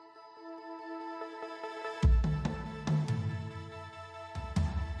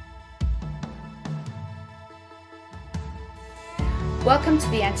Welcome to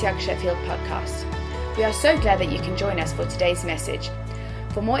the Antioch Sheffield podcast. We are so glad that you can join us for today's message.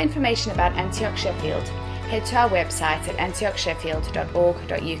 For more information about Antioch Sheffield, head to our website at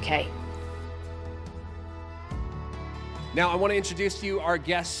antiochsheffield.org.uk. Now, I want to introduce to you our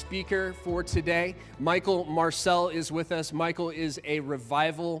guest speaker for today. Michael Marcel is with us. Michael is a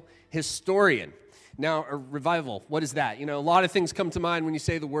revival historian. Now, a revival, what is that? You know, a lot of things come to mind when you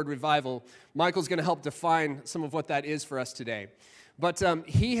say the word revival. Michael's going to help define some of what that is for us today. But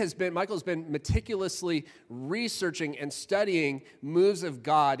Michael's been meticulously researching and studying moves of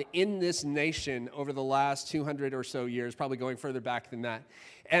God in this nation over the last 200 or so years, probably going further back than that.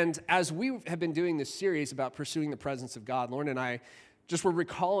 And as we have been doing this series about pursuing the presence of God, Lauren and I just were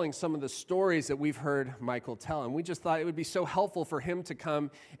recalling some of the stories that we've heard Michael tell. And we just thought it would be so helpful for him to come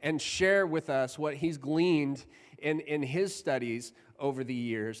and share with us what he's gleaned in his studies over the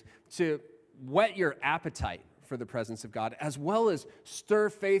years to whet your appetite for the presence of God, as well as stir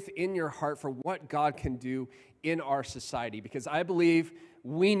faith in your heart for what God can do in our society. Because I believe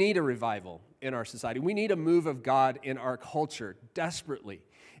we need a revival in our society. We need a move of God in our culture desperately.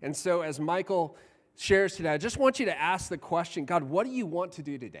 And so as Michael shares today, I just want you to ask the question, God, what do you want to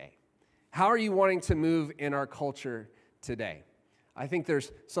do today? How are you wanting to move in our culture today? I think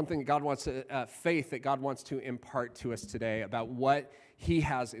there's something that God wants to, faith that God wants to impart to us today about what he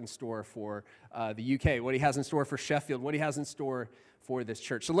has in store for the UK, what he has in store for Sheffield, what he has in store for this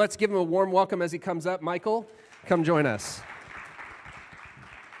church. So let's give him a warm welcome as he comes up. Michael, come join us.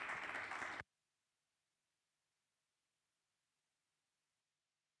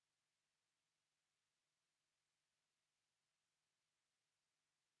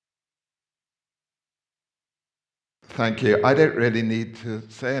 Thank you. I don't really need to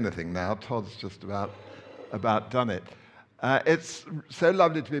say anything now. Todd's just about done it. It's so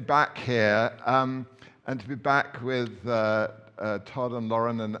lovely to be back here and to be back with Todd and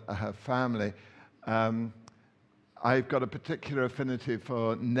Lauren and her family. I've got a particular affinity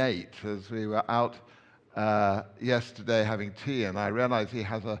for Nate as we were out yesterday having tea, and I realized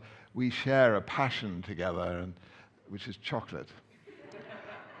we share a passion together, which is chocolate.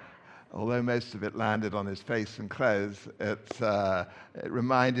 Although most of it landed on his face and clothes, it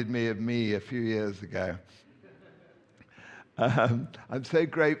reminded me of me a few years ago. I'm so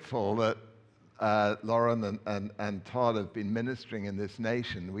grateful that Lauren and Todd have been ministering in this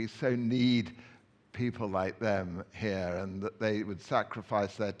nation. We so need people like them here, and that they would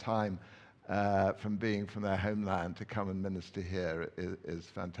sacrifice their time from their homeland to come and minister here is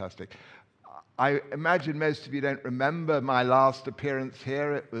fantastic. I imagine most of you don't remember my last appearance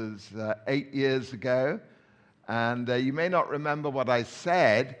here. It was 8 years ago. And you may not remember what I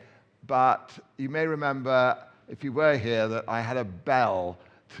said, but you may remember, if you were here, that I had a bell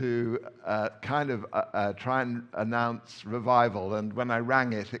to try and announce revival. And when I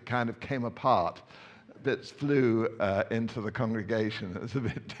rang it, it kind of came apart. Bits flew into the congregation. It was a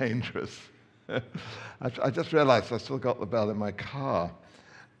bit dangerous. I just realized I still got the bell in my car.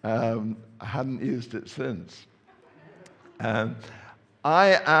 I hadn't used it since. I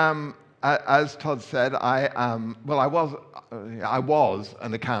am, as Todd said, I was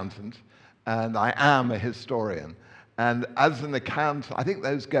an accountant, and I am a historian. And as an accountant, I think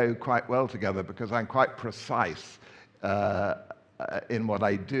those go quite well together because I'm quite precise in what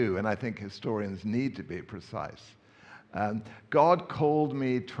I do, and I think historians need to be precise. God called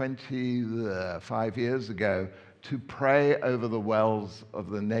me 25 years ago to pray over the wells of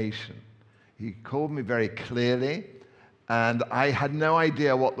the nation. He called me very clearly, and I had no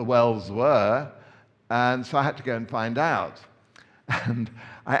idea what the wells were, and so I had to go and find out. And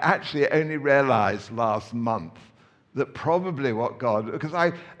I actually only realized last month that probably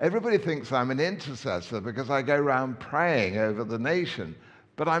because everybody thinks I'm an intercessor because I go around praying over the nation,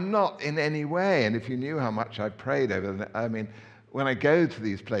 but I'm not in any way. And if you knew how much I prayed when I go to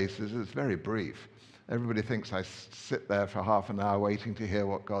these places, it's very brief. Everybody thinks I sit there for half an hour waiting to hear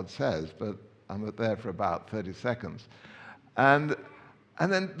what God says, but I'm there for about 30 seconds. And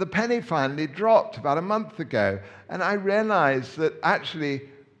then the penny finally dropped about a month ago, and I realized that actually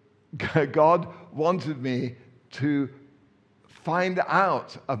God wanted me to find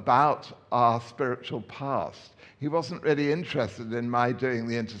out about our spiritual past. He wasn't really interested in my doing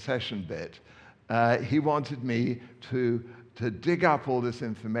the intercession bit. He wanted me to dig up all this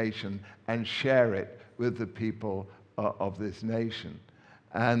information and share it with the people of this nation.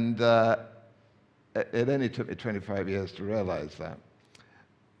 And it only took me 25 years to realize that.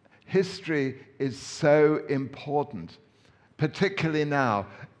 History is so important, particularly now.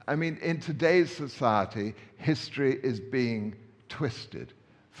 In today's society, history is being twisted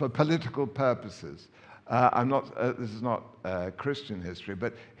for political purposes. This is not Christian history,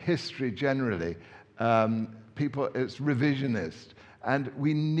 but history generally. It's revisionist. And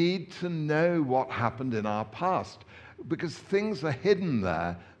we need to know what happened in our past, because things are hidden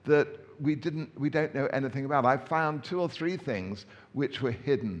there that we don't know anything about. I found 2 or 3 things which were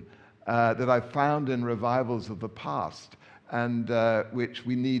hidden that I found in revivals of the past, and which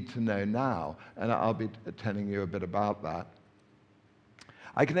we need to know now. And I'll be telling you a bit about that.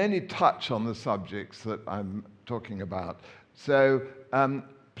 I can only touch on the subjects that I'm talking about. So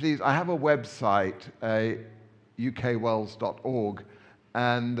please, I have a website, ukwells.org,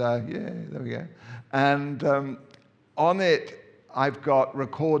 and there we go. And on it, I've got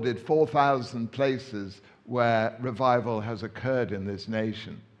recorded 4,000 places where revival has occurred in this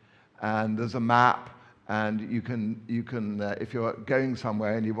nation. And there's a map, and you can if you're going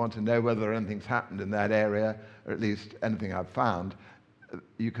somewhere and you want to know whether anything's happened in that area, or at least anything I've found,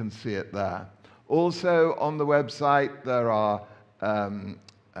 you can see it there. Also on the website, there are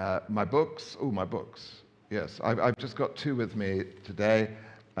my books. Oh, my books. Yes, I've just got 2 with me today.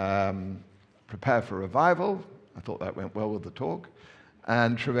 Prepare for Revival. I thought that went well with the talk.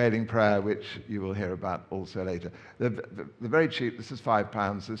 And Travailing Prayer, which you will hear about also later. They're very cheap. This is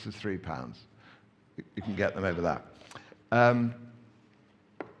 £5. This is £3. You can get them over that.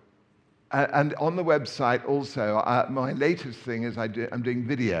 And on the website also, my latest thing is I'm doing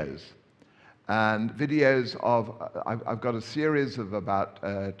videos. And videos of, I've got a series of about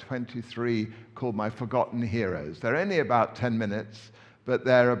 23 called My Forgotten Heroes. They're only about 10 minutes, but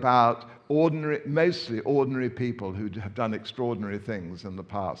they're about mostly ordinary people who have done extraordinary things in the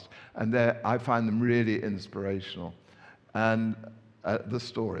past. And I find them really inspirational. And the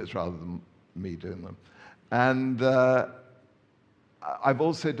stories rather than me doing them. And I've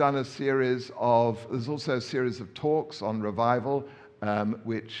also done there's also a series of talks on revival,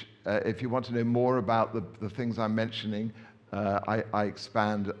 which if you want to know more about the things I'm mentioning, I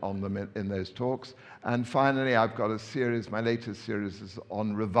expand on them in those talks. And finally, I've got a series, my latest series is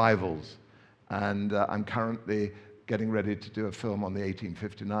on revivals. And I'm currently getting ready to do a film on the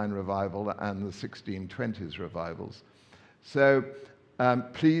 1859 revival and the 1620s revivals. So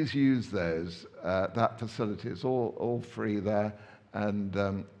please use those. That facility is all free there, and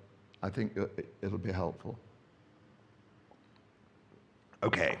I think it'll be helpful.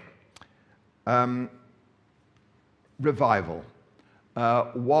 Okay. Revival.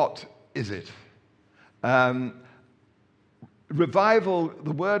 What is it? Revival,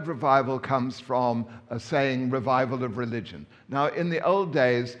 the word revival comes from a saying, revival of religion. Now, in the old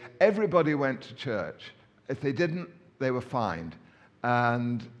days, everybody went to church. If they didn't, they were fined.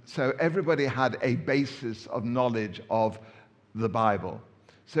 And so everybody had a basis of knowledge of the Bible.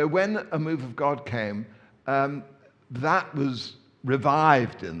 So when a move of God came, that was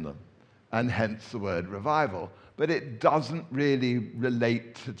revived in them, and hence the word revival. But it doesn't really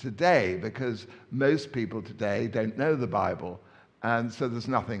relate to today, because most people today don't know the Bible, and so there's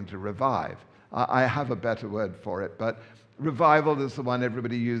nothing to revive. I have a better word for it, but revival is the one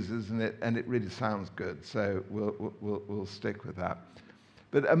everybody uses, and it really sounds good, so we'll stick with that.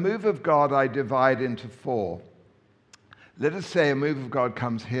 But a move of God I divide into 4. Let us say a move of God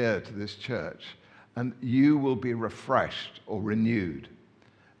comes here to this church, and you will be refreshed or renewed.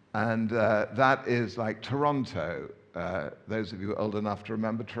 And that is like Toronto. Those of you old enough to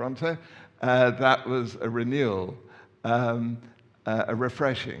remember Toronto, that was a renewal, a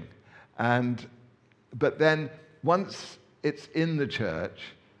refreshing. But then once it's in the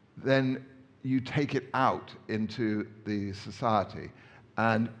church, then you take it out into the society,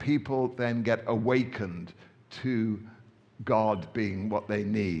 and people then get awakened to God being what they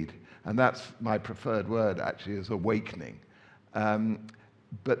need. And that's my preferred word, actually, is awakening.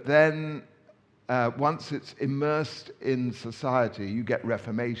 But then once it's immersed in society, you get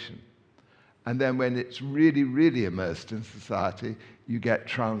reformation. And then when it's really, really immersed in society, you get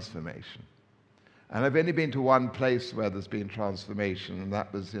transformation. And I've only been to one place where there's been transformation, and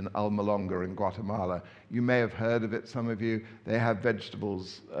that was in Almolonga in Guatemala. You may have heard of it, some of you. They have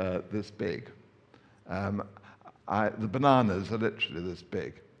vegetables this big. The bananas are literally this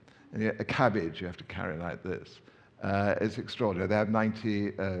big. And a cabbage you have to carry like this. It's extraordinary. They have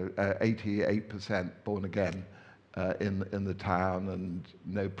 88% born again in the town, and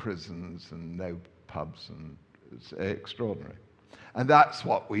no prisons and no pubs, and it's extraordinary. And that's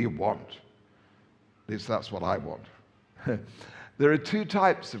what we want. At least that's what I want. There are 2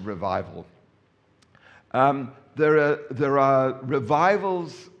 types of revival. There are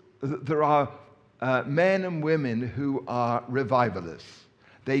revivals. There are men and women who are revivalists.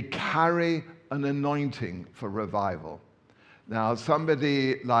 They carry an anointing for revival. Now,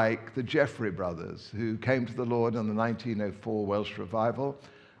 somebody like the Jeffrey brothers, who came to the Lord in the 1904 Welsh revival,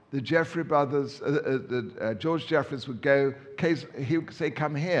 the Jeffrey brothers, George Jeffreys would go, he would say,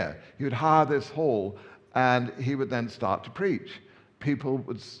 come here. He would hire this hall, and he would then start to preach. People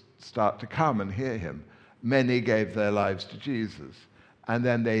would start to come and hear him. Many gave their lives to Jesus. And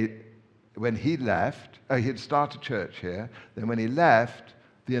then when he left, he'd start a church here. Then when he left,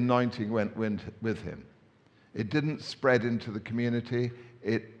 the anointing went with him. It didn't spread into the community.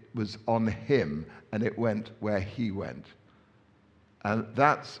 It was on him, and it went where he went. And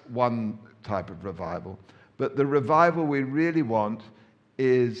that's one type of revival. But the revival we really want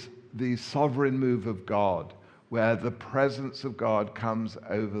is the sovereign move of God, where the presence of God comes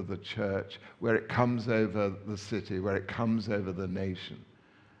over the church, where it comes over the city, where it comes over the nation.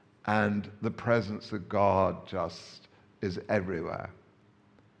 And the presence of God just is everywhere.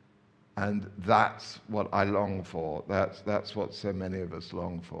 And that's what I long for. That's what so many of us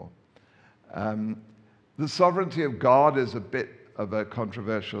long for. The sovereignty of God is a bit of a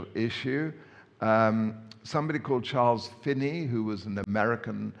controversial issue. Somebody called Charles Finney, who was an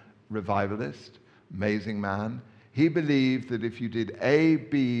American revivalist, amazing man, he believed that if you did A,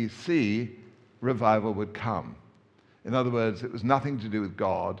 B, C, revival would come. In other words, it was nothing to do with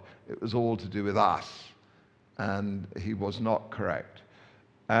God, it was all to do with us. And he was not correct.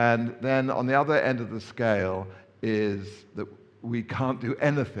 And then on the other end of the scale is that we can't do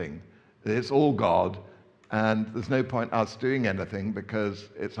anything. It's all God, and there's no point us doing anything because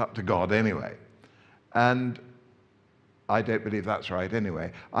it's up to God anyway. And I don't believe that's right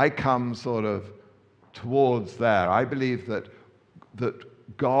anyway. I come sort of towards there. I believe that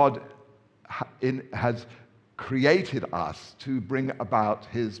God has created us to bring about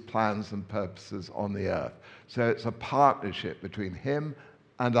his plans and purposes on the earth. So it's a partnership between him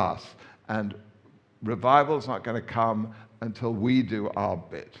and us. And revival's not going to come until we do our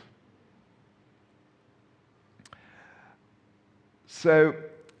bit. So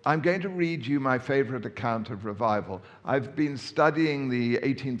I'm going to read you my favorite account of revival. I've been studying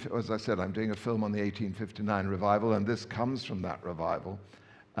as I said, I'm doing a film on the 1859 revival, and this comes from that revival.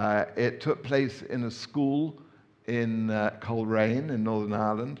 It took place in a school in Coleraine in Northern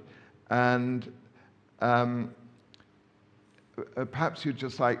Ireland, and perhaps you'd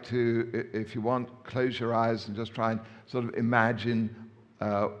just like to, if you want, close your eyes and just try and sort of imagine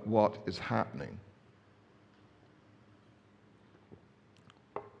what is happening.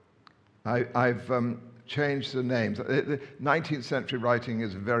 I've changed the names. The 19th century writing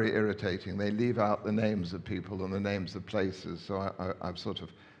is very irritating. They leave out the names of people and the names of places, so I've sort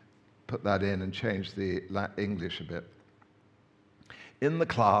of put that in and changed the English a bit. In the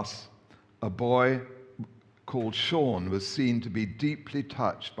class, a boy called Sean was seen to be deeply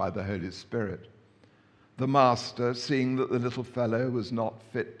touched by the Holy Spirit. The master, seeing that the little fellow was not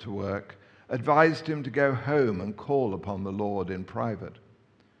fit to work, advised him to go home and call upon the Lord in private.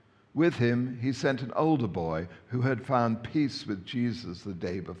 With him, he sent an older boy who had found peace with Jesus the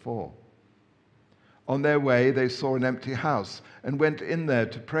day before. On their way, they saw an empty house and went in there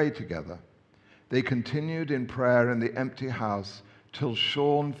to pray together. They continued in prayer in the empty house till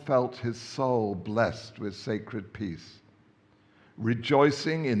Sean felt his soul blessed with sacred peace.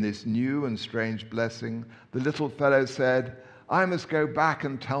 Rejoicing in this new and strange blessing, the little fellow said, "I must go back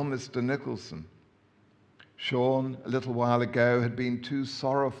and tell Mr. Nicholson." Sean, a little while ago, had been too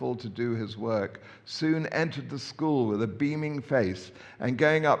sorrowful to do his work, soon entered the school with a beaming face, and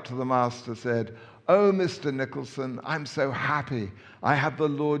going up to the master said, "Oh, Mr. Nicholson, I'm so happy. I have the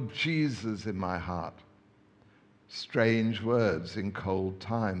Lord Jesus in my heart." Strange words in cold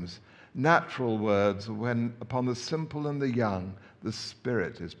times, natural words when upon the simple and the young the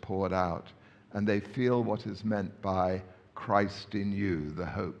Spirit is poured out, and they feel what is meant by Christ in you, the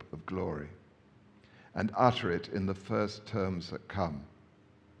hope of glory, and utter it in the first terms that come.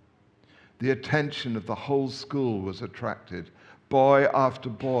 The attention of the whole school was attracted. Boy after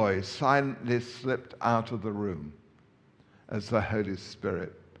boy silently slipped out of the room as the Holy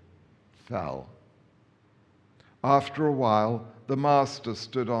Spirit fell. After a while, the master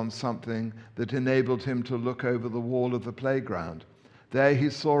stood on something that enabled him to look over the wall of the playground. There he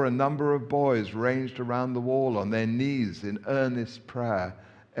saw a number of boys ranged around the wall on their knees in earnest prayer,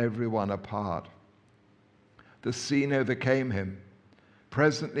 everyone apart. The scene overcame him.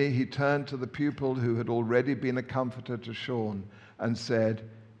 Presently he turned to the pupil who had already been a comforter to Sean and said,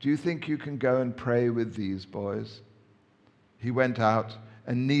 "Do you think you can go and pray with these boys?" He went out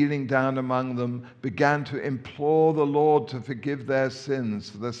and, kneeling down among them, began to implore the Lord to forgive their sins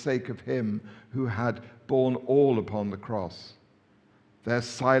for the sake of him who had borne all upon the cross. Their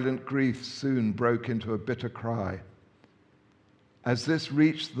silent grief soon broke into a bitter cry. As this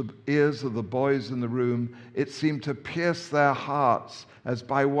reached the ears of the boys in the room, it seemed to pierce their hearts as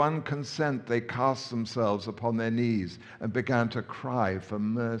by one consent they cast themselves upon their knees and began to cry for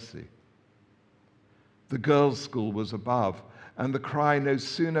mercy. The girls' school was above, and the cry no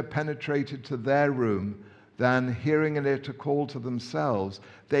sooner penetrated to their room than, hearing it a call to themselves,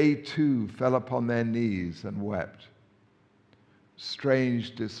 they too fell upon their knees and wept.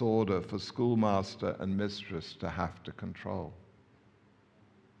 Strange disorder for schoolmaster and mistress to have to control.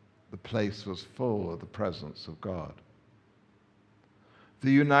 The place was full of the presence of God.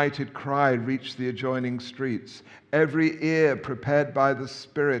 The united cry reached the adjoining streets. Every ear prepared by the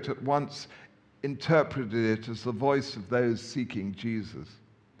Spirit at once interpreted it as the voice of those seeking Jesus.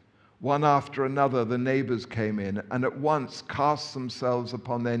 One after another, the neighbors came in and at once cast themselves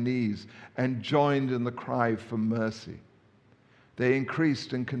upon their knees and joined in the cry for mercy. They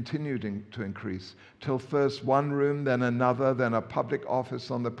increased and continued to increase, till first one room, then another, then a public office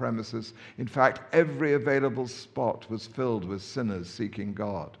on the premises. In fact, every available spot was filled with sinners seeking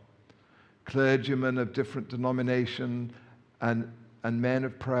God. Clergymen of different denomination and men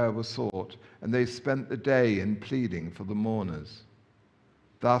of prayer were sought, and they spent the day in pleading for the mourners.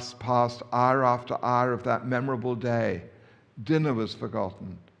 Thus passed hour after hour of that memorable day. Dinner was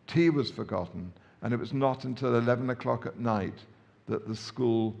forgotten, tea was forgotten, and it was not until 11 o'clock at night that the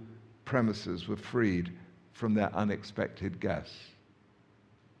school premises were freed from their unexpected guests.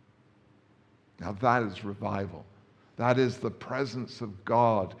 Now that is revival. That is the presence of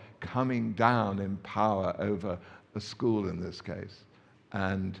God coming down in power over a school in this case.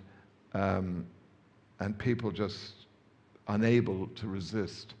 And people just unable to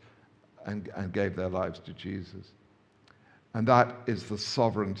resist and gave their lives to Jesus. And that is the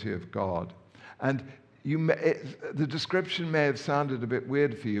sovereignty of God. And the description may have sounded a bit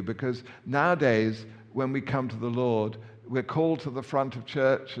weird for you, because nowadays when we come to the Lord, we're called to the front of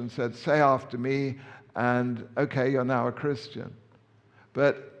church and said, say after me, and okay, you're now a Christian.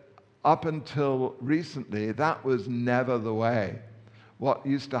 But up until recently, that was never the way. What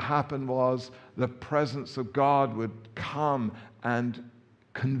used to happen was the presence of God would come and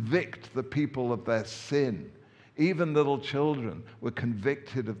convict the people of their sin. Even little children were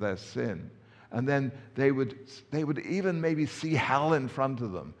convicted of their sin. And then they would even maybe see hell in front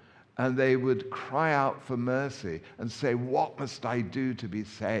of them. And they would cry out for mercy and say, what must I do to be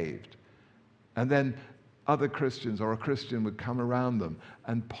saved? And then other Christians or a Christian would come around them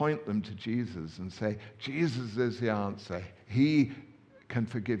and point them to Jesus and say, Jesus is the answer. He can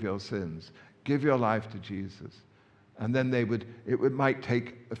forgive your sins. Give your life to Jesus. And then it might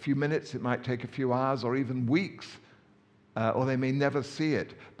take a few minutes, it might take a few hours or even weeks, or they may never see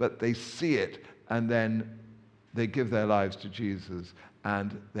it, but they see it and then they give their lives to Jesus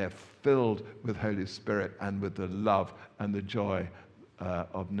and they're filled with Holy Spirit and with the love and the joy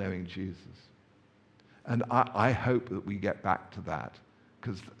of knowing Jesus. And I hope that we get back to that,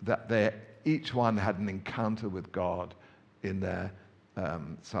 because each one had an encounter with God in their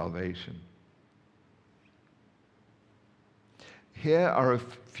salvation. Here are a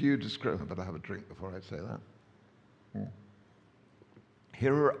few descriptions. I better have a drink before I say that.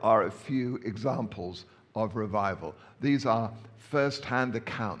 Here are a few examples of revival. These are first-hand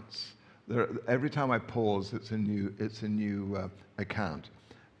accounts. Every time I pause, it's a new account,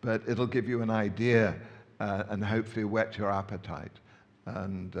 but it'll give you an idea and hopefully whet your appetite.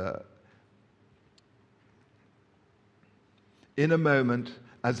 And in a moment,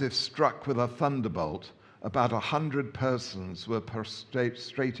 as if struck with a thunderbolt, about 100 persons were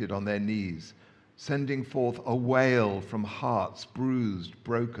prostrated on their knees, sending forth a wail from hearts bruised,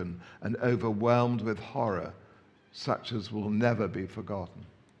 broken, and overwhelmed with horror, such as will never be forgotten.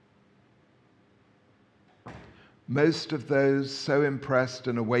 Most of those so impressed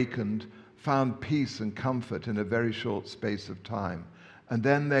and awakened found peace and comfort in a very short space of time, and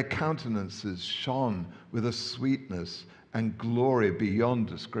then their countenances shone with a sweetness and glory beyond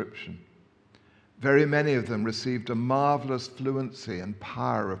description. Very many of them received a marvelous fluency and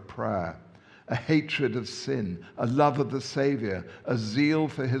power of prayer, a hatred of sin, a love of the Savior, a zeal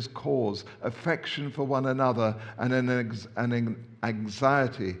for his cause, affection for one another, and an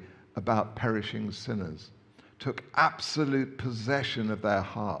anxiety about perishing sinners, took absolute possession of their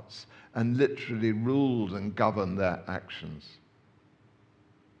hearts and literally ruled and governed their actions.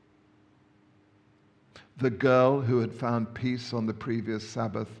 The girl who had found peace on the previous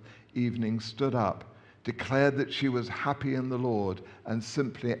Sabbath evening stood up, declared that she was happy in the Lord, and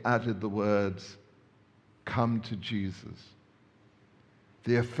simply added the words, "Come to Jesus."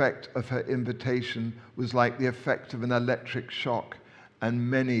 The effect of her invitation was like the effect of an electric shock, And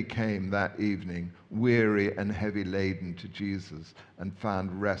many came that evening, weary and heavy laden, to Jesus, and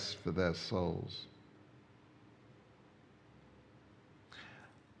found rest for their souls.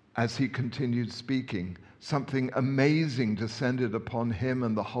 As he continued speaking, something amazing descended upon him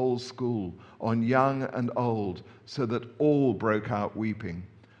and the whole school, on young and old, so that all broke out weeping.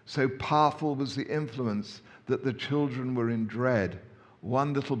 So powerful was the influence that the children were in dread.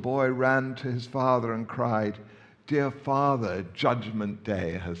 One little boy ran to his father and cried, "Dear Father, Judgment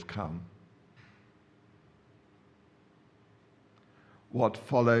Day has come." What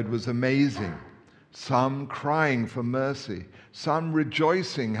followed was amazing. Some crying for mercy, some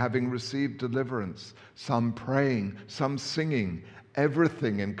rejoicing having received deliverance, some praying, some singing,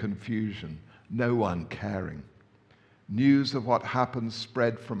 everything in confusion, no one caring. News of what happened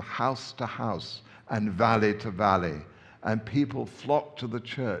spread from house to house and valley to valley, and people flocked to the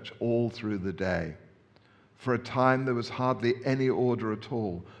church all through the day. For a time there was hardly any order at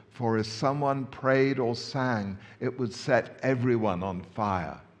all, for if someone prayed or sang, it would set everyone on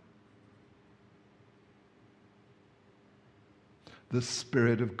fire. The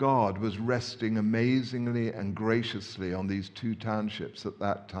Spirit of God was resting amazingly and graciously on these two townships at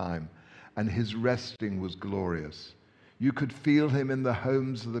that time, and his resting was glorious. You could feel him in the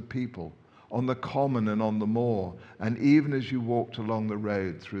homes of the people, on the common and on the moor, and even as you walked along the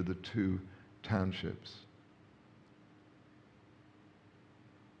road through the two townships.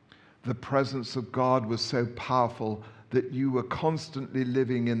 The presence of God was so powerful that you were constantly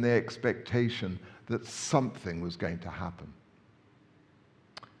living in the expectation that something was going to happen.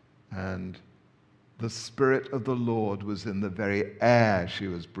 And the Spirit of the Lord was in the very air she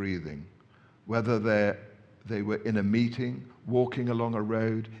was breathing, whether they were in a meeting, walking along a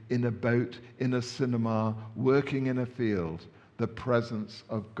road, in a boat, in a cinema, working in a field. The presence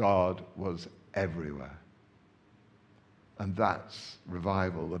of God was everywhere. And that's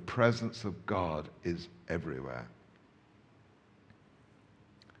revival. The presence of God is everywhere.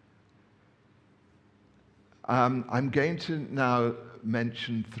 I'm going to now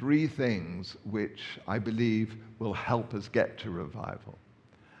mention three things which I believe will help us get to revival.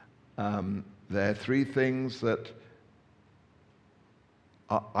 There are three things that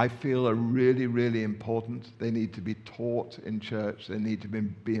I feel are really, really important. They need to be taught in church. They need to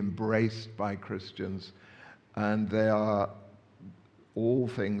be embraced by Christians. And they are all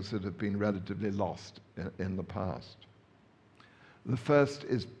things that have been relatively lost in the past. The first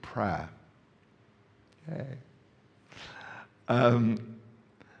is prayer. Yay.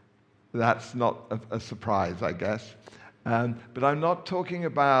 That's not a surprise, I guess. But I'm not talking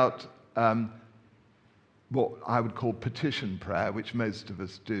about what I would call petition prayer, which most of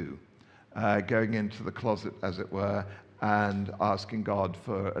us do, going into the closet, as it were, and asking God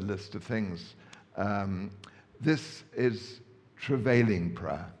for a list of things. This is travailing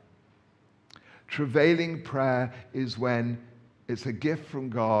prayer. Travailing prayer is when it's a gift from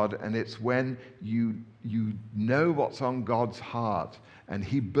God, and it's when you know what's on God's heart, and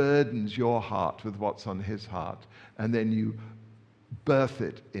he burdens your heart with what's on his heart, and then you birth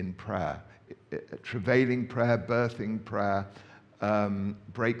it in prayer. Travailing prayer, birthing prayer,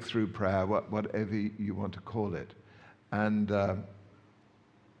 breakthrough prayer, whatever you want to call it. And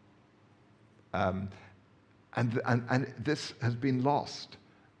this has been lost.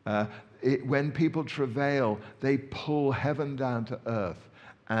 When people travail, they pull heaven down to earth,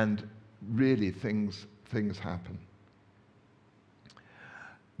 and really things happen.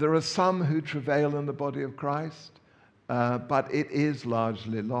 There are some who travail in the body of Christ, but it is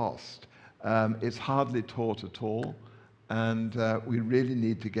largely lost. It's hardly taught at all, and we really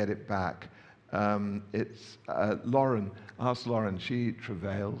need to get it back. It's Lauren. Ask Lauren. She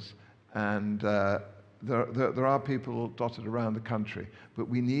travails, and there are people dotted around the country, but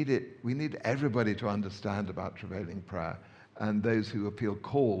we need it. We need everybody to understand about travailing prayer, and those who feel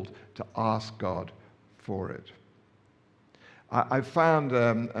called to ask God for it. I've found,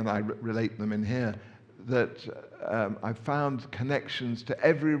 and I relate them in here, that I've found connections to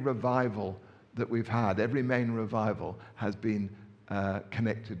every revival that we've had. Every main revival has been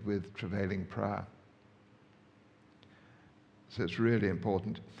connected with travailing prayer. So it's really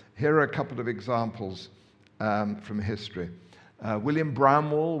important. Here are a couple of examples from history. William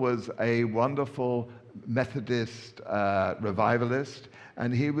Bramwell was a wonderful Methodist revivalist,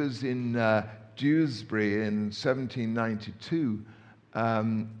 and he was in Dewsbury in 1792,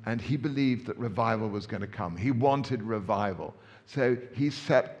 and he believed that revival was going to come. He wanted revival. So he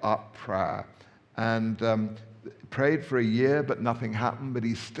set up prayer and prayed for a year, but nothing happened, but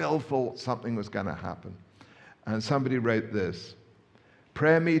he still thought something was going to happen. And somebody wrote this: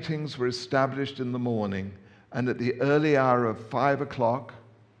 prayer meetings were established in the morning, And at the early hour of 5 o'clock,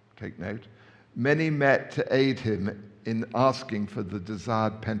 take note, many met to aid him in asking for the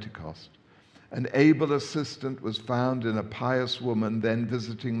desired Pentecost. An able assistant was found in a pious woman then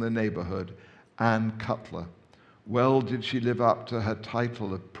visiting the neighborhood, Ann Cutler. Well did she live up to her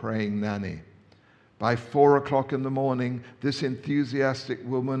title of praying nanny. By 4 o'clock in the morning, this enthusiastic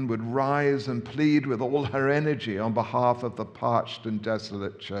woman would rise and plead with all her energy on behalf of the parched and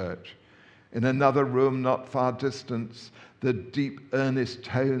desolate church. In another room not far distant, the deep, earnest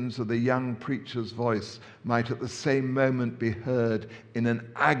tones of the young preacher's voice might at the same moment be heard in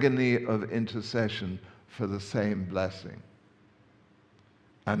an agony of intercession for the same blessing.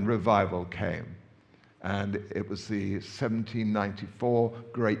 And revival came. And it was the 1794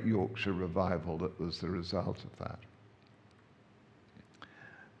 Great Yorkshire Revival that was the result of that.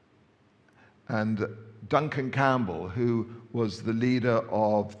 And Duncan Campbell, who was the leader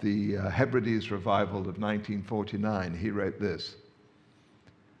of the Hebrides Revival of 1949, he wrote this: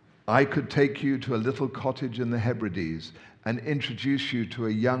 "I could take you to a little cottage in the Hebrides and introduce you to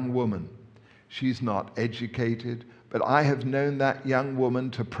a young woman. She's not educated, but I have known that young woman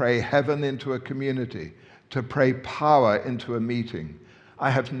to pray heaven into a community, to pray power into a meeting. I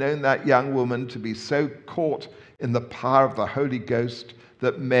have known that young woman to be so caught in the power of the Holy Ghost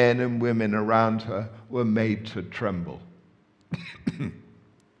that men and women around her were made to tremble."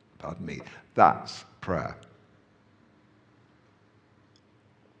 Pardon me. That's prayer.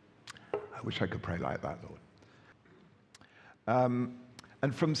 I wish I could pray like that, Lord.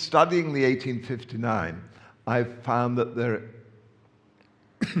 And from studying the 1859, I've found that there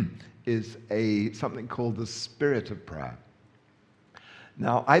is something called the spirit of prayer.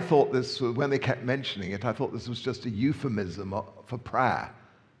 Now, I thought this, when they kept mentioning it, I thought this was just a euphemism for prayer,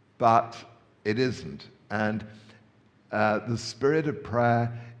 but it isn't. And the spirit of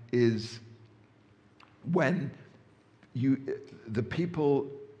prayer is when the people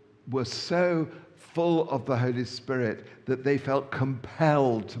were so full of the Holy Spirit that they felt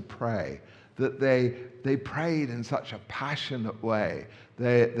compelled to pray, that they prayed in such a passionate way.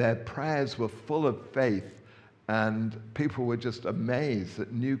 Their prayers were full of faith, and people were just amazed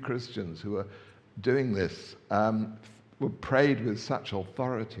that new Christians who were doing this were prayed with such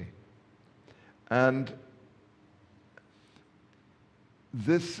authority. And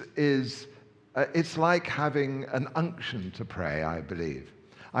this is, it's like having an unction to pray, I believe.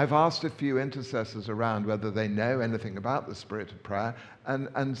 I've asked a few intercessors around whether they know anything about the spirit of prayer,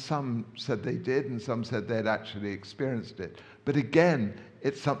 and some said they did, and some said they'd actually experienced it. But again,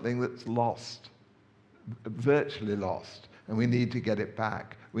 it's something that's lost, virtually lost, and we need to get it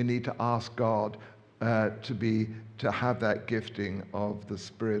back. We need to ask God to have that gifting of the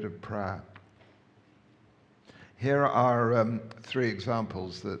spirit of prayer. Here are 3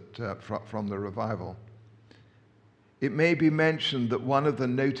 examples from the revival. It may be mentioned that one of the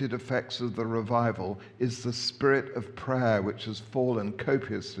noted effects of the revival is the spirit of prayer, which has fallen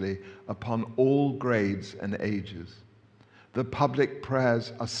copiously upon all grades and ages. The public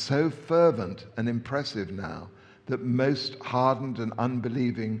prayers are so fervent and impressive now that most hardened and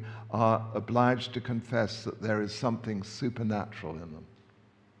unbelieving are obliged to confess that there is something supernatural in them.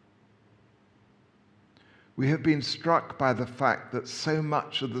 We have been struck by the fact that so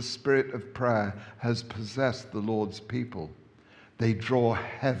much of the spirit of prayer has possessed the Lord's people. They draw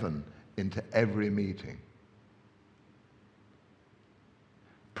heaven into every meeting.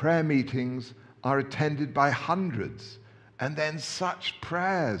 Prayer meetings are attended by hundreds, and then such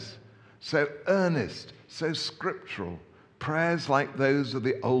prayers, so earnest, so scriptural, prayers like those of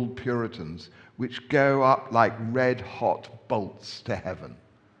the old Puritans, which go up like red-hot bolts to heaven.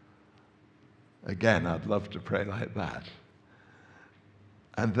 Again, I'd love to pray like that.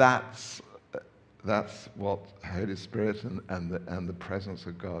 And that's what Holy Spirit and the presence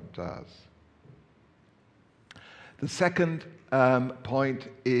of God does. The second point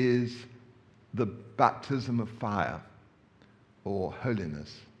is the baptism of fire, or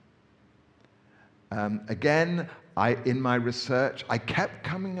holiness. Again, in my research, I kept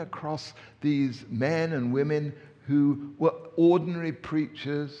coming across these men and women who were ordinary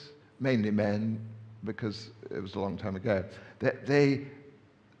preachers, mainly men, because it was a long time ago. They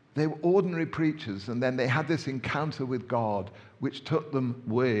were ordinary preachers, and then they had this encounter with God, which took them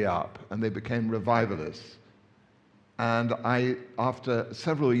way up, and they became revivalists. And after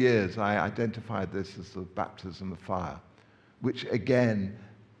several years, I identified this as the baptism of fire, which again,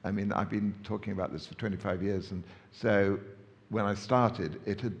 I mean, I've been talking about this for 25 years, and so when I started,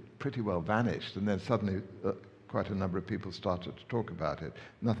 it had pretty well vanished, and then suddenly quite a number of people started to talk about it.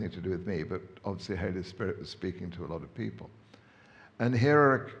 Nothing to do with me, but obviously the Holy Spirit was speaking to a lot of people. And here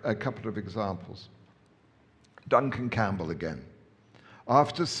are a couple of examples. Duncan Campbell again.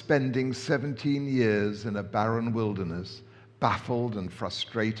 After spending 17 years in a barren wilderness, baffled and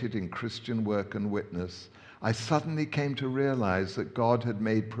frustrated in Christian work and witness, I suddenly came to realize that God had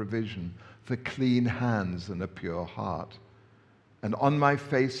made provision for clean hands and a pure heart. And on my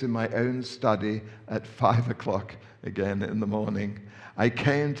face in my own study at 5 o'clock again in the morning, I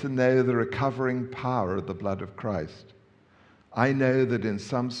came to know the recovering power of the blood of Christ. I know that in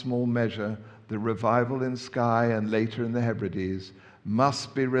some small measure, the revival in Skye and later in the Hebrides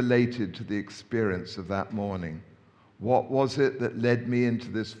must be related to the experience of that morning. What was it that led me into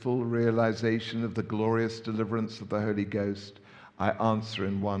this full realization of the glorious deliverance of the Holy Ghost? I answer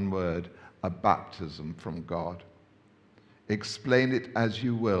in one word: a baptism from God. Explain it as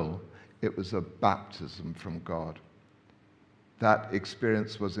you will, it was a baptism from God. That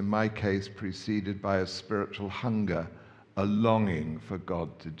experience was, in my case, preceded by a spiritual hunger, a longing for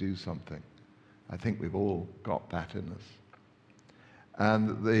God to do something. I think we've all got that in us.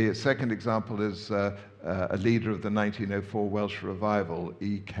 And the second example is a leader of the 1904 Welsh Revival,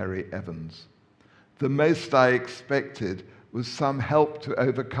 E. Kerry Evans. The most I expected was some help to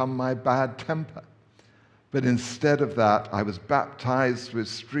overcome my bad temper. But instead of that, I was baptized with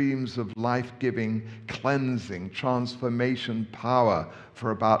streams of life-giving, cleansing, transformation power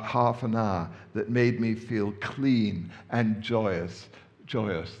for about half an hour that made me feel clean and joyous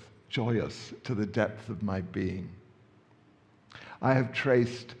to the depth of my being. I have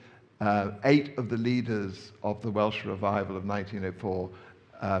traced 8 of the leaders of the Welsh Revival of 1904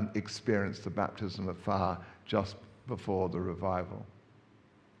 experienced the baptism of fire just before the revival.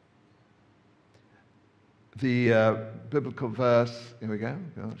 The biblical verse, here we go.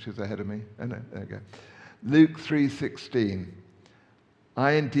 Oh, she's ahead of me. Oh, no, there we go. Luke 3:16.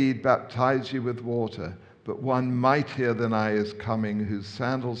 I indeed baptize you with water, but one mightier than I is coming, whose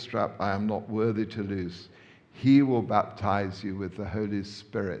sandal strap I am not worthy to loose. He will baptize you with the Holy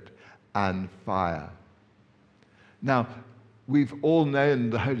Spirit and fire. Now, we've all known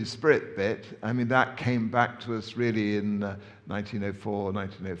the Holy Spirit bit. I mean, that came back to us really in 1904,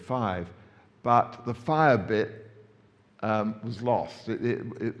 1905. But the fire bit was lost.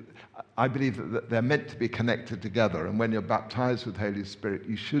 I believe that they're meant to be connected together. And when you're baptized with Holy Spirit,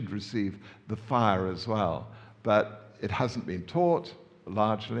 you should receive the fire as well. But it hasn't been taught,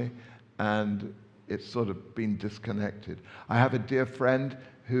 largely, and it's sort of been disconnected. I have a dear friend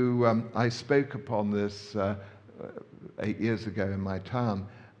who I spoke upon this 8 years ago in my town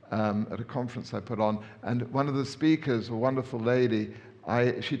at a conference I put on. And one of the speakers, a wonderful lady,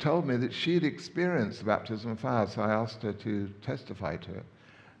 she told me that she'd experienced the baptism of fire, so I asked her to testify to it.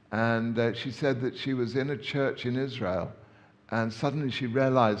 And she said that she was in a church in Israel, and suddenly she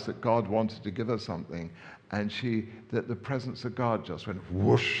realized that God wanted to give her something, and that the presence of God just went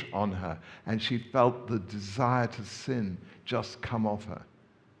whoosh on her, and she felt the desire to sin just come off her.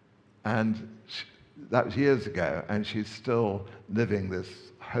 And that was years ago, and she's still living this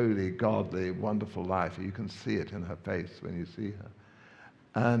holy, godly, wonderful life. You can see it in her face when you see her.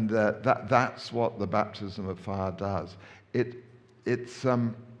 And that's what the baptism of fire does. It's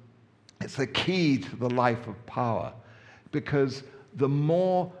a key to the life of power, because the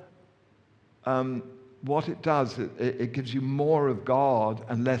more, what it does, it gives you more of God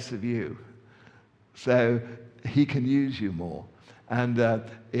and less of you. So he can use you more. And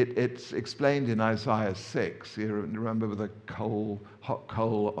it's explained in Isaiah 6. You remember with a hot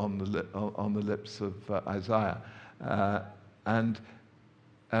coal on the lips of Isaiah.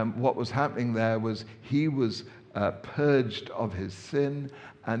 What was happening there was he was purged of his sin,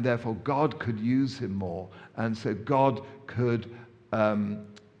 and therefore God could use him more. And so God could, God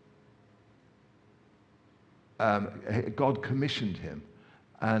commissioned him,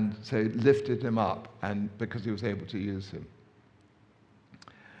 and so lifted him up, and because he was able to use him.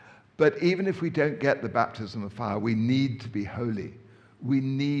 But even if we don't get the baptism of fire, we need to be holy. We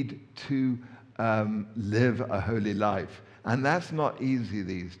need to live a holy life. And that's not easy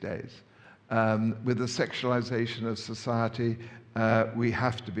these days. With the sexualization of society, we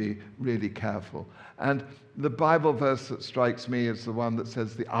have to be really careful. And the Bible verse that strikes me is the one that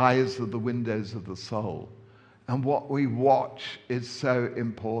says, the eyes are the windows of the soul. And what we watch is so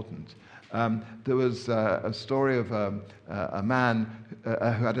important. There was a story of a man who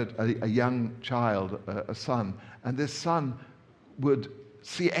had a young child, a son, and this son would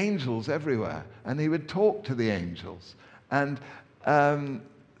see angels everywhere, and he would talk to the angels. And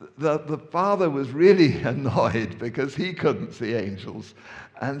the father was really annoyed because he couldn't see angels.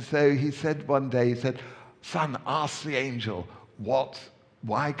 And so he said one day, he said, son, ask the angel,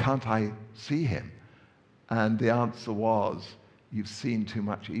 why can't I see him? And the answer was, you've seen too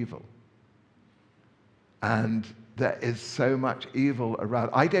much evil. And there is so much evil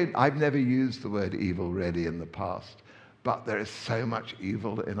around. I've never used the word evil really in the past, but there is so much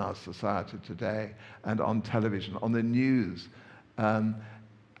evil in our society today and on television, on the news. The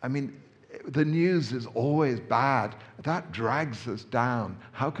news is always bad. That drags us down.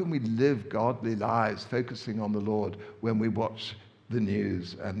 How can we live godly lives focusing on the Lord when we watch the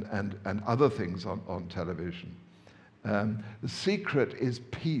news and other things on television? The secret is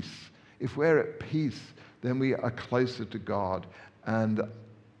peace. If we're at peace, then we are closer to God. And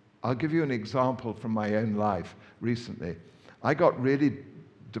I'll give you an example from my own life recently. I got really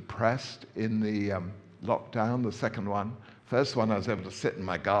depressed in the lockdown, the second one. First one, I was able to sit in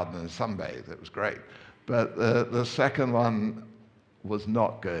my garden and sunbathe. It was great. But the second one was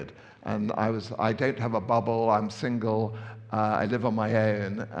not good. And I don't have a bubble. I'm single. I live on my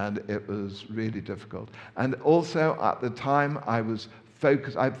own, and it was really difficult. And also, at the time, I'd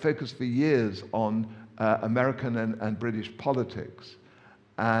focused for years on American and British politics.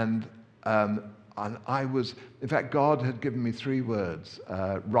 And I was, in fact, God had given me 3 words,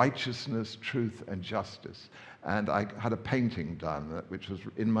 righteousness, truth, and justice. And I had a painting done, which was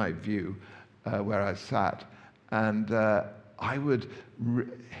in my view where I sat. And I would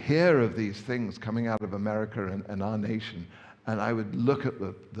hear of these things coming out of America and our nation, and I would look at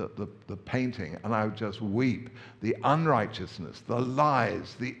the painting, and I would just weep. The unrighteousness, the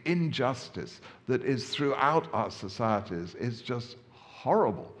lies, the injustice that is throughout our societies is just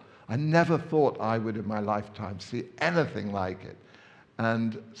horrible. I never thought I would in my lifetime see anything like it.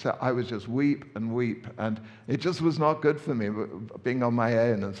 And so I would just weep and weep, and it just was not good for me being on my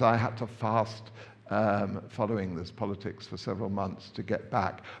own, and so I had to fast following this politics for several months to get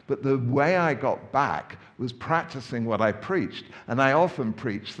back. But the way I got back was practicing what I preached, and I often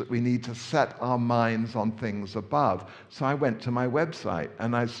preach that we need to set our minds on things above. So I went to my website,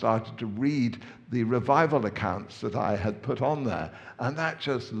 and I started to read the revival accounts that I had put on there, and that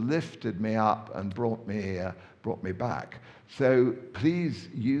just lifted me up and brought me back. So please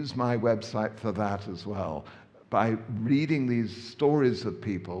use my website for that as well. By reading these stories of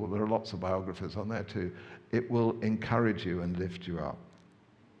people, there are lots of biographies on there too, it will encourage you and lift you up.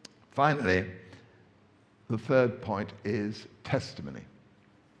 Finally, the third point is testimony.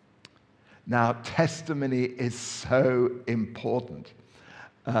 Now, testimony is so important.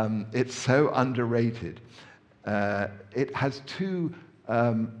 It's so underrated. It has there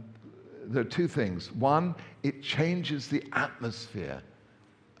are 2 things. One, it changes the atmosphere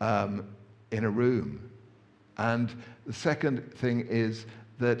in a room. And the second thing is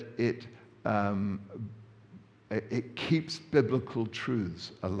that it keeps biblical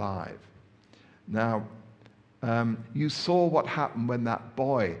truths alive. Now, you saw what happened when that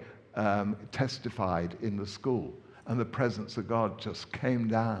boy testified in the school, and the presence of God just came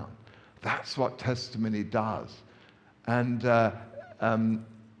down. That's what testimony does. And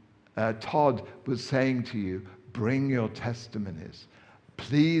Todd was saying to you, bring your testimonies.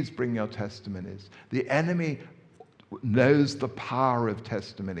 Please bring your testimonies. The enemy knows the power of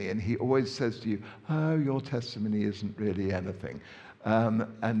testimony, and he always says to you, oh, your testimony isn't really anything,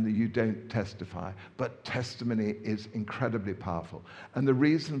 and you don't testify. But testimony is incredibly powerful. And the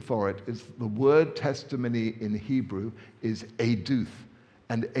reason for it is the word testimony in Hebrew is aduth.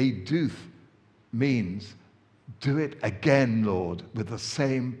 And aduth means, do it again, Lord, with the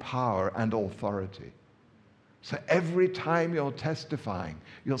same power and authority. So every time you're testifying,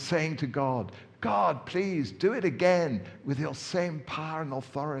 you're saying to God, God, please do it again with your same power and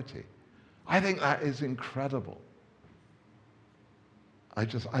authority. I think that is incredible. I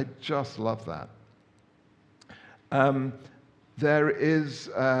just love that. There is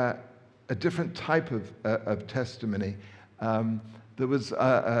a different type of testimony. There was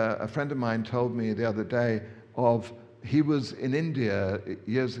a friend of mine told me the other day he was in India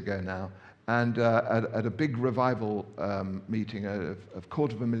years ago now, and at a big revival meeting of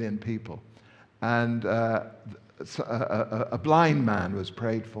 250,000 people. And a blind man was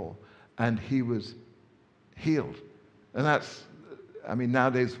prayed for, and he was healed. And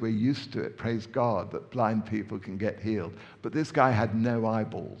nowadays we're used to it, praise God, that blind people can get healed. But this guy had no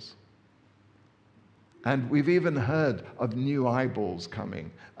eyeballs. And we've even heard of new eyeballs coming,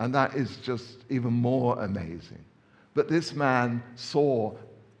 and that is just even more amazing. But this man saw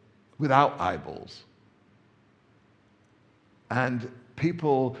without eyeballs. And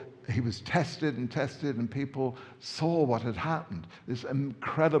he was tested, and people saw what had happened. This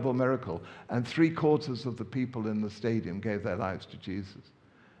incredible miracle. And 3/4 of the people in the stadium gave their lives to Jesus.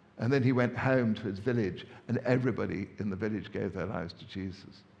 And then he went home to his village, and everybody in the village gave their lives to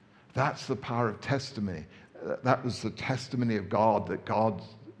Jesus. That's the power of testimony. That was the testimony of God, that God's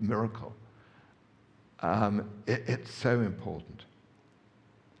miracle. It's so important.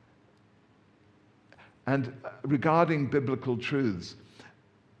 And regarding biblical truths,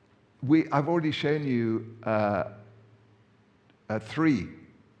 I've already shown you 3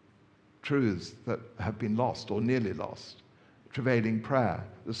 truths that have been lost or nearly lost. Travailing prayer,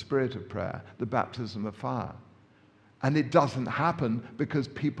 the spirit of prayer, the baptism of fire. And it doesn't happen because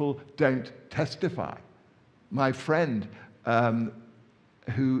people don't testify. My friend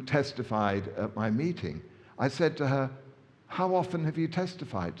who testified at my meeting, I said to her, "How often have you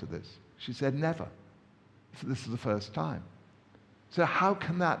testified to this?" She said, "Never. This is the first time." So how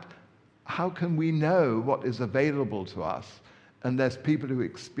can we know what is available to us unless people who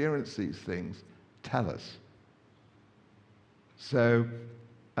experience these things tell us? So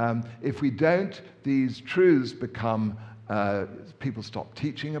if we don't, these truths become, people stop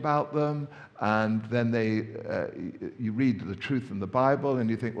teaching about them, and then you read the truth in the Bible and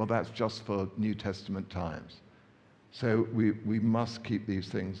you think, well, that's just for New Testament times. So we must keep these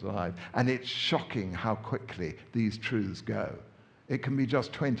things alive. And it's shocking how quickly these truths go. It can be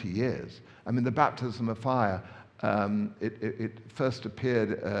just 20 years. I mean, the baptism of fire, it first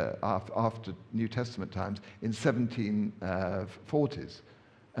appeared after New Testament times in 1740s.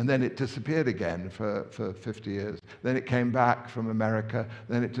 And then it disappeared again for 50 years. Then it came back from America.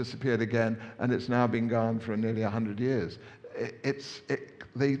 Then it disappeared again. And it's now been gone for nearly 100 years.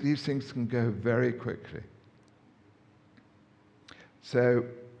 These things can go very quickly. So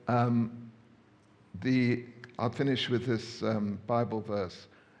I'll finish with this Bible verse,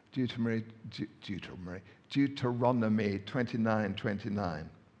 Deuteronomy 29:29.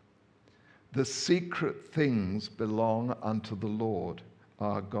 The secret things belong unto the Lord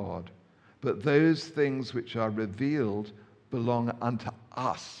our God, but those things which are revealed belong unto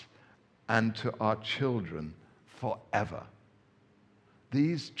us and to our children forever.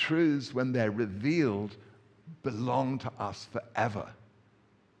 These truths, when they're revealed, belong to us forever.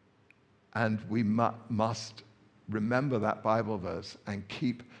 And we must remember that Bible verse and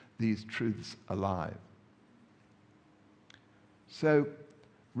keep these truths alive. So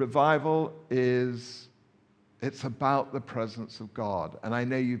revival it's about the presence of God. And I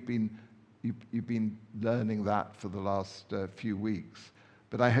know you've been learning that for the last few weeks.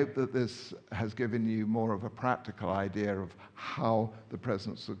 But I hope that this has given you more of a practical idea of how the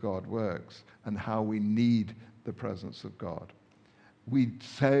presence of God works and how we need the presence of God. We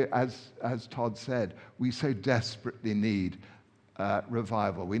so, as Todd said, we so desperately need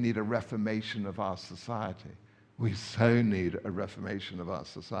revival. We need a reformation of our society. We so need a reformation of our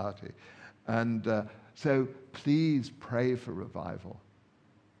society. And so please pray for revival.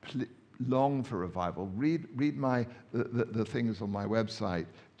 Long for revival. Read the things on my website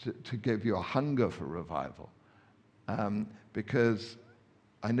to give you a hunger for revival. Because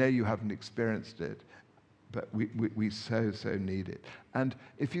I know you haven't experienced it, but we so need it. And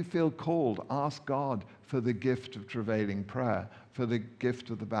if you feel called, ask God for the gift of travailing prayer, for the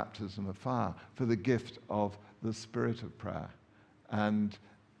gift of the baptism of fire, for the gift of the spirit of prayer, and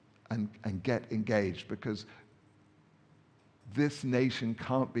get engaged, because this nation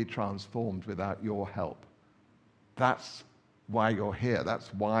can't be transformed without your help. That's why you're here.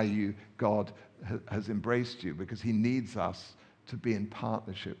 That's why God has embraced you, because he needs us to be in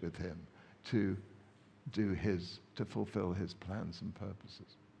partnership with him to fulfill his plans and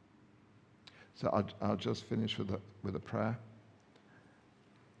purposes. So I'll just finish with a prayer.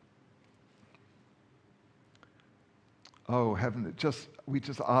 Oh, heaven, we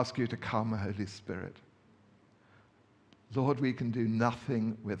just ask you to come, Holy Spirit. Lord, we can do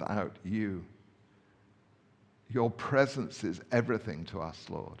nothing without you. Your presence is everything to us,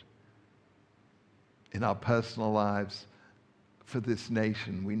 Lord. In our personal lives, for this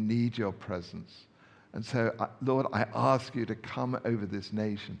nation, we need your presence. And so, Lord, I ask you to come over this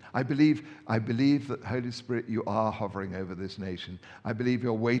nation. I believe that, Holy Spirit, you are hovering over this nation. I believe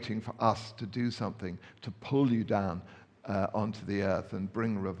you're waiting for us to do something to pull you down onto the earth and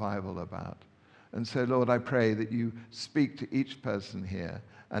bring revival about. And so, Lord, I pray that you speak to each person here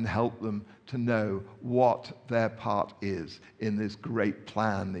and help them to know what their part is in this great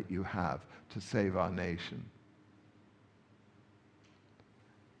plan that you have to save our nation.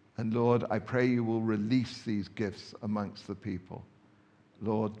 And Lord, I pray you will release these gifts amongst the people.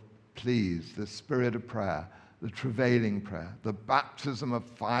 Lord, please, the spirit of prayer, the travailing prayer, the baptism of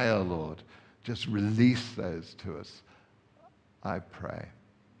fire, Lord, just release those to us, I pray.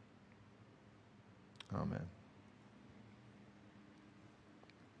 Amen.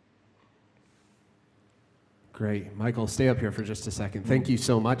 Great. Michael, stay up here for just a second. Thank you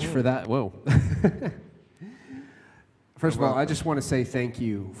so much for that. Whoa. First of all, I just want to say thank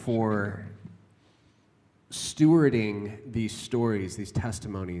you for stewarding these stories, these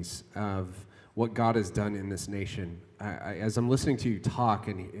testimonies of what God has done in this nation. As I'm listening to you talk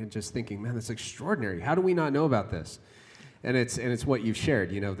and just thinking, man, that's extraordinary. How do we not know about this? And it's what you've shared,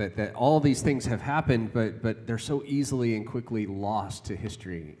 that all these things have happened, but they're so easily and quickly lost to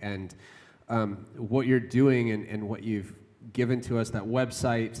history. And what you're doing and what you've given to us, that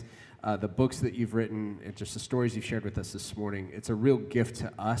website, the books that you've written, and just the stories you've shared with us this morning, it's a real gift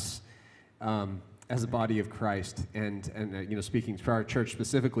to us as a body of Christ, and speaking for our church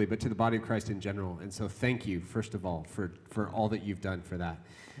specifically, but to the body of Christ in general. And so thank you, first of all, for all that you've done for that.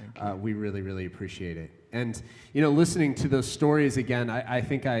 We really, really appreciate it. And, listening to those stories again, I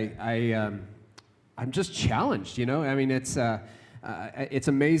think I'm just challenged, I mean, it's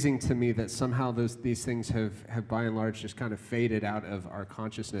amazing to me that somehow these things have by and large just kind of faded out of our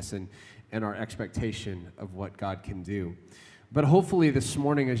consciousness and our expectation of what God can do. But hopefully this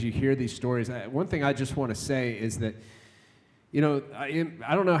morning, as you hear these stories, one thing I just want to say is that, I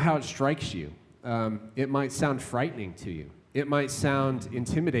don't know how it strikes you. It might sound frightening to you. It might sound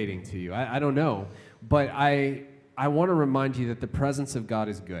intimidating to you. I don't know. But I want to remind you that the presence of God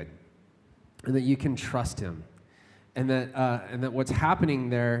is good and that you can trust him. And that what's happening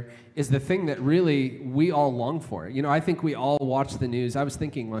there is the thing that really we all long for. I think we all watch the news. I was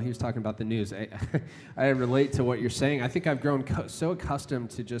thinking while he was talking about the news, I relate to what you're saying. I think I've grown so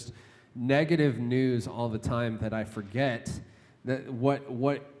accustomed to just negative news all the time that I forget that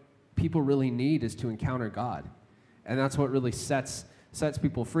what people really need is to encounter God. And that's what really sets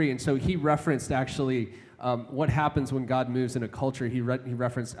people free. And so he referenced actually what happens when God moves in a culture. He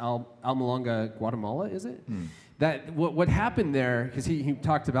referenced Almolonga, Guatemala, is it? That what happened there, because he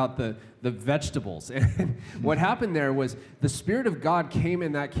talked about the vegetables, and what happened there was the Spirit of God came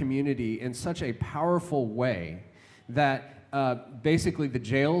in that community in such a powerful way that basically the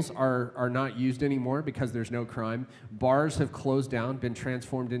jails are not used anymore because there's no crime. Bars have closed down, been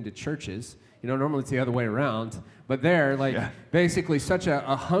transformed into churches. Normally it's the other way around, but basically such a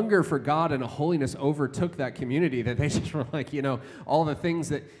hunger for God and a holiness overtook that community that they just were like, all the things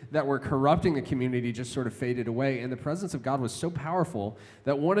that were corrupting the community just sort of faded away. And the presence of God was so powerful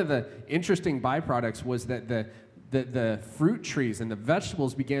that one of the interesting byproducts was that the fruit trees and the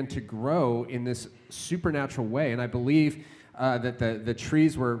vegetables began to grow in this supernatural way. And I believe that the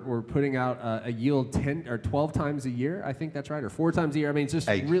trees were putting out a yield 10 or 12 times a year. I think that's right, or 4 times a year. I mean, it's just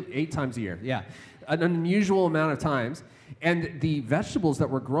 8 times a year. Yeah, an unusual amount of times. And the vegetables that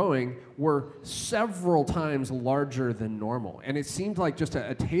were growing were several times larger than normal. And it seemed like just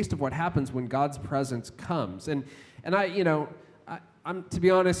a taste of what happens when God's presence comes. And I'm to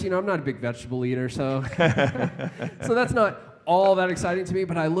be honest, I'm not a big vegetable eater, so so that's not all that exciting to me,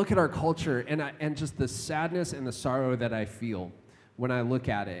 but I look at our culture and just the sadness and the sorrow that I feel when I look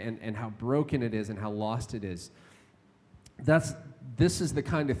at it and how broken it is and how lost it is. This is the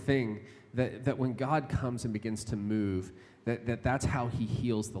kind of thing that when God comes and begins to move, that's how he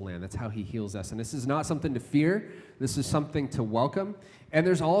heals the land. That's how he heals us. And this is not something to fear. This is something to welcome. And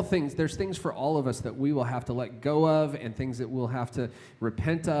there's things for all of us that we will have to let go of and things that we'll have to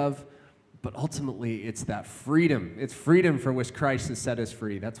repent of. But ultimately, it's that freedom. It's freedom for which Christ has set us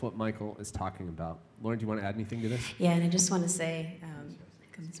free. That's what Michael is talking about. Lauren, do you want to add anything to this? Yeah, and I just want to say,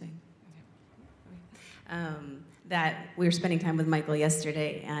 come this way. That we were spending time with Michael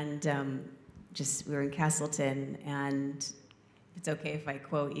yesterday, and we were in Castleton, and if it's okay if I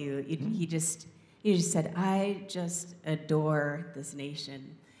quote you, you just said, "I just adore this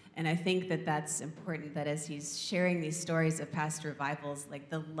nation." And I think that's important, that as he's sharing these stories of past revivals, like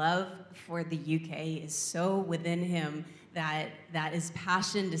the love for the UK is so within him that his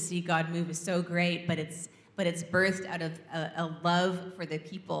passion to see God move is so great, but it's birthed out of a love for the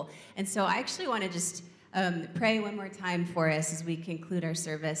people. And so I actually want to just pray one more time for us as we conclude our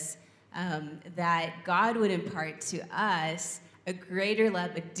service, that God would impart to us a greater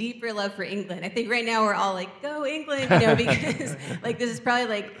love, a deeper love for England. I think right now we're all like, go England, because this is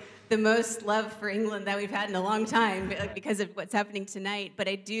probably the most love for England that we've had in a long time because of what's happening tonight. But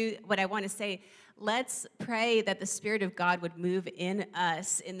what I want to say, let's pray that the Spirit of God would move in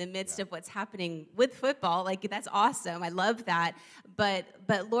us in the midst of what's happening with football. That's awesome. I love that. But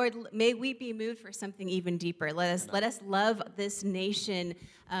Lord, may we be moved for something even deeper. Let us love this nation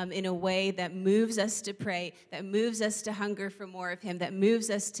in a way that moves us to pray, that moves us to hunger for more of him, that moves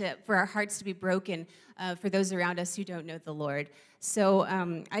us for our hearts to be broken for those around us who don't know the Lord. So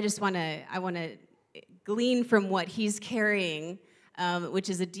I want to glean from what he's carrying, which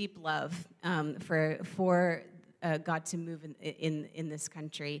is a deep love for God to move in this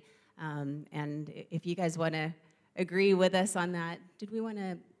country. And if you guys want to agree with us on that, did we want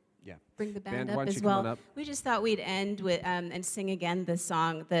to Yeah. bring the band why up don't as you come on well. up? We just thought we'd end with and sing again the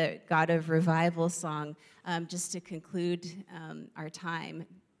song, the God of Revival song, just to conclude our time.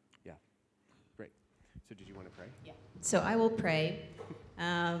 Yeah. Great. So did you want to pray? Yeah. So I will pray,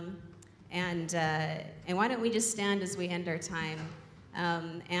 and why don't we just stand as we end our time?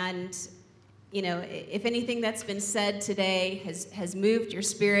 And you know, if anything that's been said today has moved your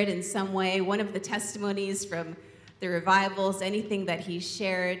spirit in some way, one of the testimonies from the revivals, anything that he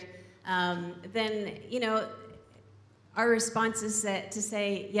shared, then, you know, our response is to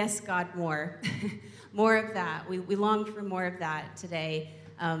say, yes, God, more. More of that. We long for more of that today.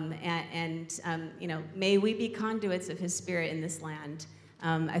 You know, may we be conduits of his spirit in this land.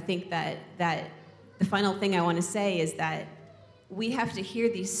 I think that the final thing I want to say is that we have to hear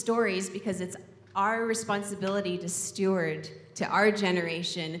these stories because it's our responsibility to steward to our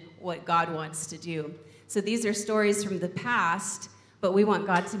generation what God wants to do. So these are stories from the past, but we want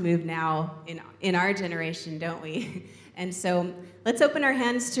God to move now in our generation, don't we? And so let's open our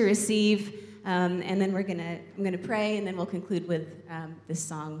hands to receive, and then I'm gonna pray, and then we'll conclude with this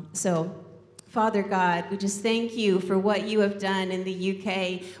song. So, Father God, we just thank you for what you have done in the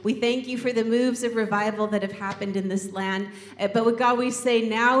UK. We thank you for the moves of revival that have happened in this land. But with God, we say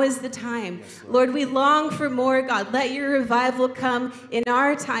now is the time. Yes, Lord, we long for more, God. Let your revival come in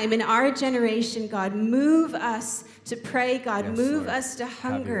our time, in our generation, God. Move us to pray, God. Yes, move Lord. us to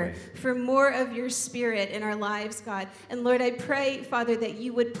hunger for more of your spirit in our lives, God. And Lord, I pray, Father, that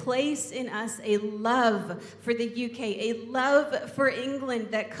you would place in us a love for the UK, a love for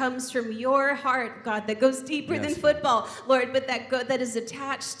England that comes from your heart, God, that goes deeper than football, Lord, but that is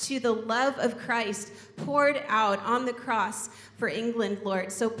attached to the love of Christ poured out on the cross for England,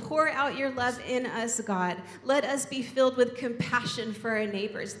 Lord. So pour out your love in us, God. Let us be filled with compassion for our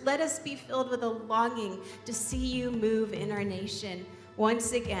neighbors. Let us be filled with a longing to see you move in our nation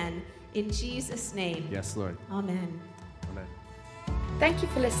once again. In Jesus' name. Yes, Lord. Amen. Amen. Thank you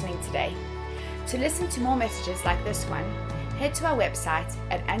for listening today. To listen to more messages like this one, head to our website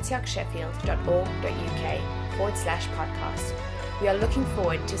at antiochsheffield.org.uk/podcast. We are looking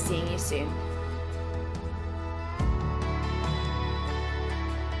forward to seeing you soon.